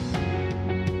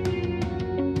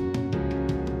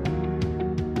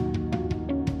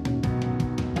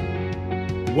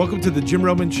Welcome to the Jim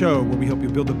Roman Show, where we help you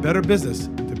build a better business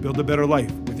to build a better life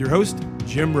with your host,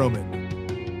 Jim Roman.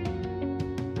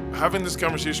 Having this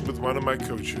conversation with one of my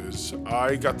coaches,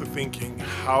 I got to thinking,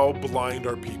 how blind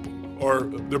are people? Or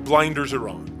their blinders are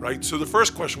on, right? So the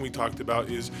first question we talked about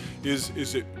is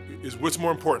what's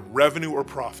more important, revenue or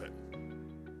profit?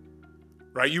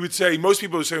 Right? You would say, most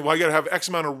people would say, well, I got to have X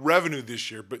amount of revenue this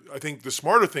year. But I think the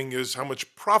smarter thing is, how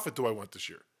much profit do I want this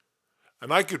year?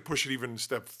 And I could push it even a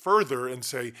step further and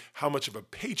say, how much of a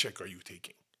paycheck are you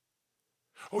taking?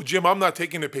 Oh, Jim, I'm not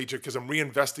taking a paycheck because I'm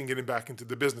reinvesting it back into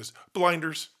the business.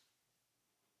 Blinders.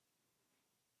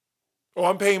 Oh,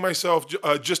 I'm paying myself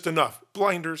just enough.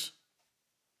 Blinders.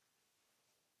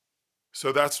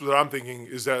 So that's what I'm thinking,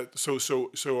 is that,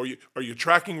 so are you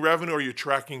tracking revenue or are you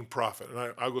tracking profit?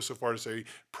 And I'll go so far to say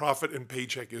profit and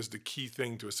paycheck is the key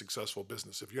thing to a successful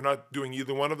business. If you're not doing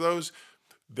either one of those,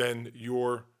 then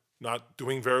you're not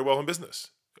doing very well in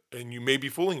business, and you may be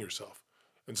fooling yourself.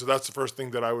 And so that's the first thing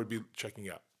that I would be checking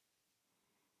out.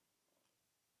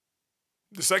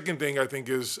 The second thing I think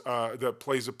is that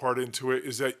plays a part into it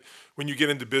is that when you get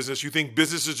into business, you think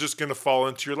business is just going to fall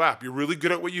into your lap. You're really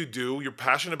good at what you do, you're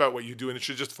passionate about what you do, and it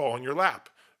should just fall in your lap.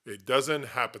 It doesn't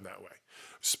happen that way,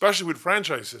 especially with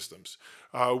franchise systems.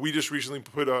 We just recently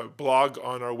put a blog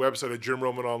on our website at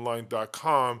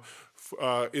jimromanonline.com,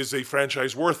 is a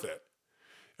franchise worth it?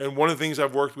 And one of the things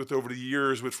I've worked with over the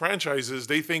years with franchises,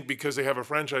 they think because they have a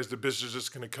franchise, the business is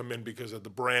just going to come in because of the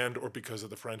brand or because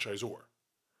of the franchisor.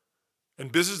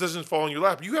 And business doesn't fall in your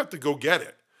lap. You have to go get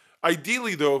it.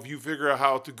 Ideally, though, if you figure out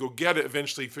how to go get it,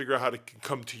 eventually figure out how to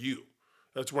come to you.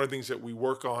 That's one of the things that we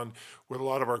work on with a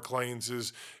lot of our clients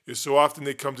is so often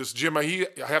they come to us, Jim, I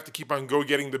have to keep on go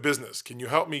getting the business. Can you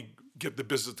help me get the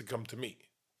business to come to me?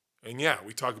 And yeah,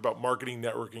 we talk about marketing,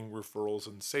 networking, referrals,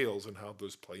 and sales and how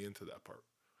those play into that part.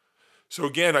 So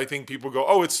again, I think people go,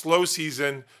 oh, it's slow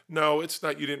season. No, it's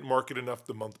not. You didn't market enough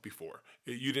the month before.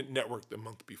 You didn't network the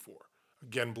month before.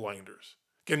 Again, blinders.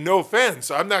 Again, no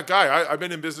offense. I'm that guy. I've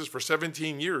been in business for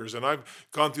 17 years, and I've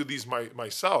gone through these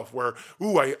myself where,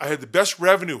 I had the best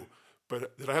revenue,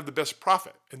 but did I have the best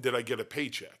profit? And did I get a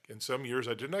paycheck? In some years,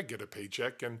 I did not get a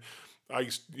paycheck. And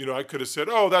I could have said,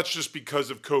 oh, that's just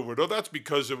because of COVID. Oh, that's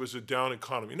because it was a down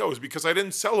economy. No, it was because I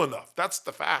didn't sell enough. That's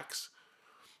the facts.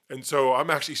 And so I'm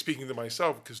actually speaking to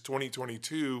myself because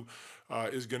 2022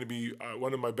 is going to be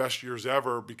one of my best years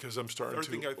ever because I'm starting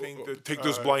to take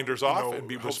those blinders off and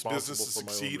be responsible business for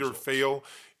my succeed or fail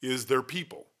is their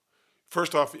people.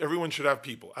 First off, everyone should have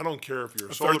people. I don't care if you're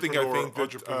a solopreneur or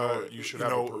entrepreneur. You should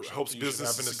have a person. Helps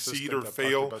business succeed or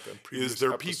fail is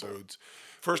their people.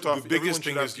 First off, the biggest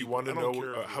thing is you want to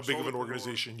know how big of an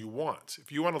organization you want.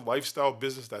 If you want a lifestyle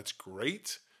business, that's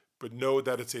great, but know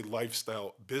that it's a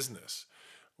lifestyle business.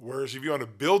 Whereas if you want to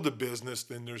build a business,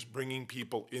 then there's bringing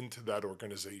people into that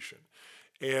organization.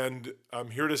 And I'm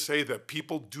here to say that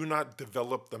people do not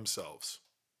develop themselves.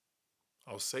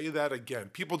 I'll say that again.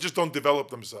 People just don't develop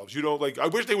themselves. You don't I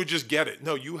wish they would just get it.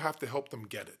 No, you have to help them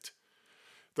get it.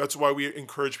 That's why we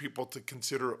encourage people to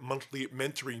consider monthly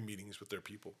mentoring meetings with their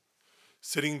people.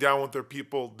 Sitting down with their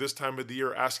people this time of the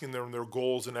year, asking them their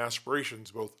goals and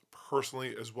aspirations, both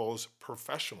personally as well as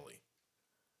professionally.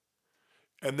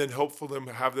 And then hopefully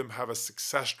have them have a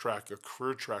success track, a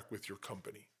career track with your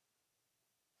company.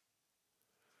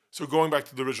 So going back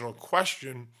to the original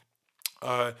question,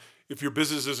 if your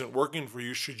business isn't working for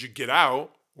you, should you get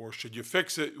out or should you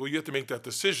fix it? Well, you have to make that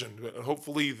decision. And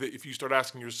hopefully, if you start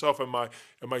asking yourself, am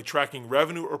I tracking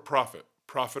revenue or profit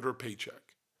or paycheck?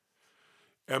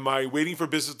 Am I waiting for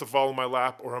business to fall in my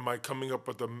lap, or am I coming up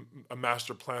with a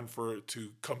master plan for it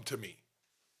to come to me?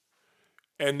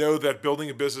 And know that building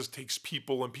a business takes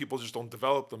people, and people just don't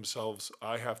develop themselves.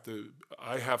 I have to,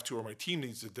 or my team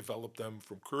needs to develop them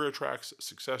from career tracks,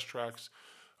 success tracks,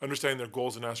 understanding their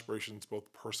goals and aspirations,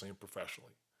 both personally and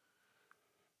professionally.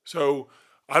 So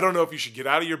I don't know if you should get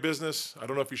out of your business. I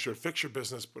don't know if you should fix your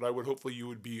business, but I would hopefully you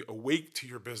would be awake to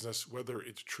your business, whether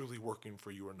it's truly working for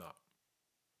you or not.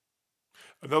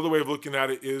 Another way of looking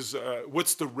at it is,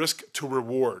 what's the risk to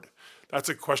reward? That's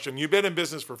a question. You've been in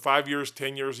business for 5 years,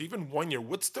 10 years, even 1 year.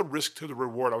 What's the risk to the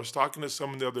reward? I was talking to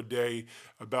someone the other day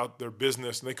about their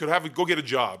business, and they could go get a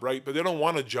job, right? But they don't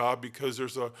want a job because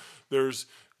there's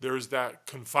that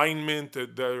confinement,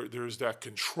 there's that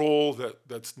control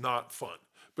that's not fun.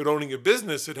 But owning a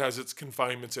business, it has its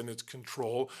confinements and its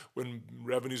control. When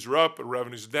revenues are up or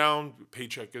revenues are down,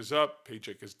 paycheck is up,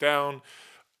 paycheck is down.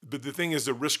 But the thing is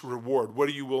the risk reward. What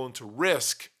are you willing to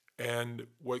risk, and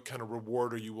what kind of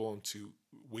reward are you willing to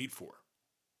wait for?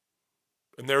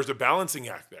 And there's a balancing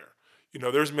act there.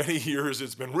 There's many years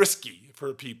it's been risky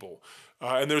for people,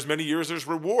 and there's many years there's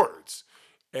rewards.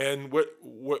 And what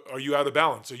are you out of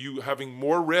balance? Are you having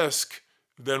more risk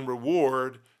than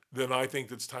reward? Then I think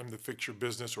it's time to fix your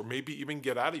business, or maybe even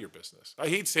get out of your business. I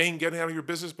hate saying getting out of your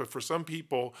business, but for some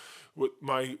people, what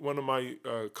one of my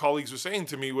colleagues was saying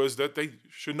to me was that they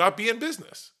should not be in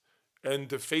business. And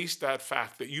to face that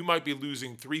fact that you might be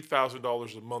losing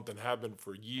 $3,000 a month and have been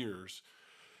for years,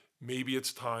 maybe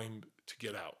it's time to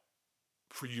get out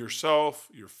for yourself,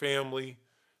 your family,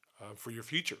 for your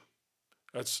future.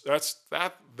 That's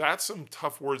some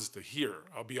tough words to hear.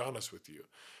 I'll be honest with you.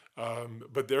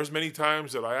 But there's many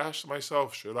times that I ask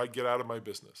myself, should I get out of my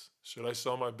business? Should I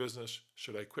sell my business?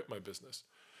 Should I quit my business?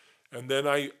 And then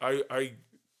I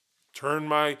turn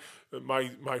my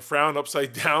frown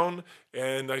upside down,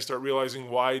 and I start realizing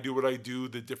why I do what I do,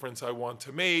 the difference I want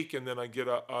to make, and then I get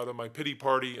out of my pity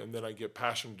party, and then I get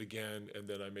passionate again, and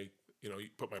then I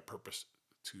put my purpose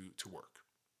to work.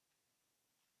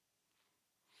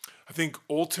 I think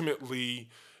ultimately,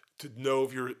 to know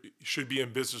if you should be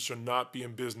in business or not be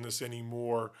in business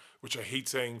anymore, which I hate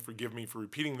saying, forgive me for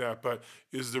repeating that, but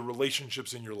is the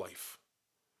relationships in your life.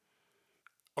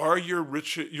 Are your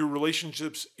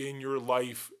relationships in your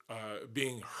life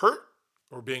being hurt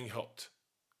or being helped?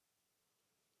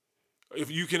 If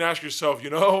you can ask yourself,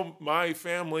 my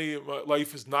family, my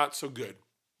life is not so good.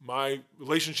 My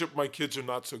relationship with my kids are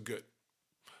not so good.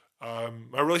 My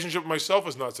relationship with myself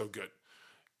is not so good.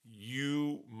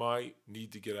 You might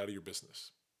need to get out of your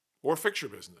business or fix your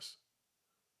business.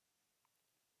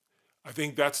 I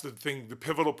think that's the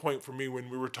pivotal point for me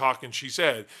when we were talking. She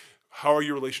said, how are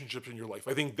your relationships in your life?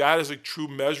 I think that is a true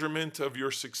measurement of your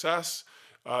success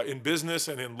in business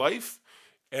and in life.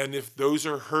 And if those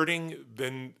are hurting,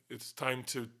 then it's time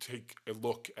to take a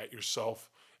look at yourself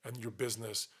and your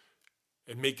business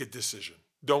and make a decision.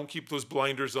 Don't keep those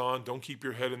blinders on. Don't keep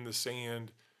your head in the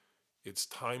sand. It's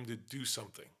time to do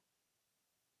something.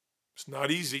 It's not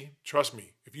easy. Trust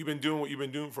me. If you've been doing what you've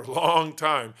been doing for a long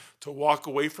time, to walk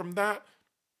away from that,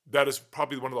 that is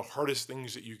probably one of the hardest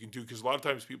things that you can do, because a lot of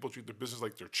times people treat their business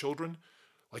like their children.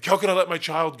 Like, how can I let my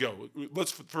child go?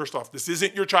 First off, this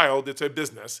isn't your child. It's a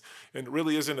business. And it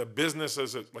really isn't a business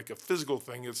as like a physical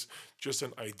thing. It's just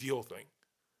an ideal thing.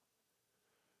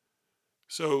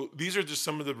 So these are just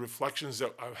some of the reflections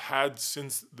that I've had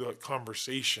since the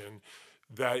conversation.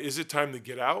 That is it time to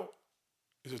get out?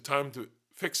 Is it time to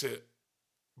fix it?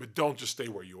 But don't just stay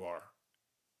where you are.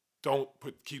 Don't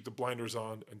keep the blinders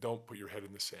on, and don't put your head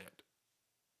in the sand.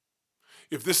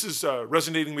 If this is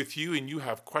resonating with you and you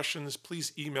have questions,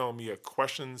 please email me at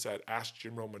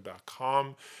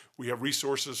questions@askjimroman.com. We have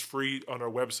resources free on our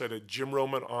website at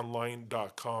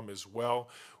jimromanonline.com as well.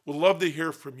 We'd love to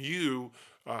hear from you.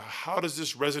 How does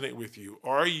this resonate with you?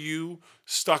 Are you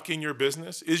stuck in your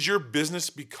business? Is your business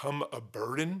become a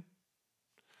burden?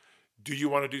 Do you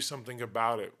want to do something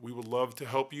about it? We would love to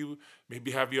help you, maybe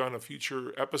have you on a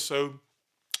future episode,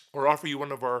 or offer you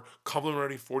one of our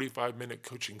complimentary 45-minute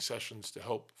coaching sessions to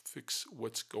help fix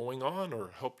what's going on or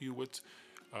help you with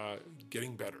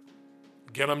getting better.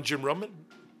 Again, I'm Jim Roman,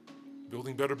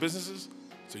 building better businesses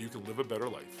so you can live a better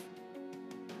life.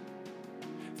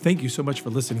 Thank you so much for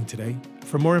listening today.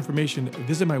 For more information,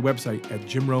 visit my website at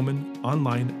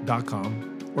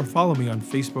jimromanonline.com or follow me on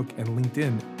Facebook and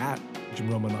LinkedIn at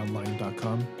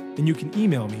jimromanonline.com. And you can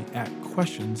email me at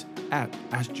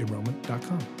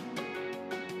questions@askjimroman.com.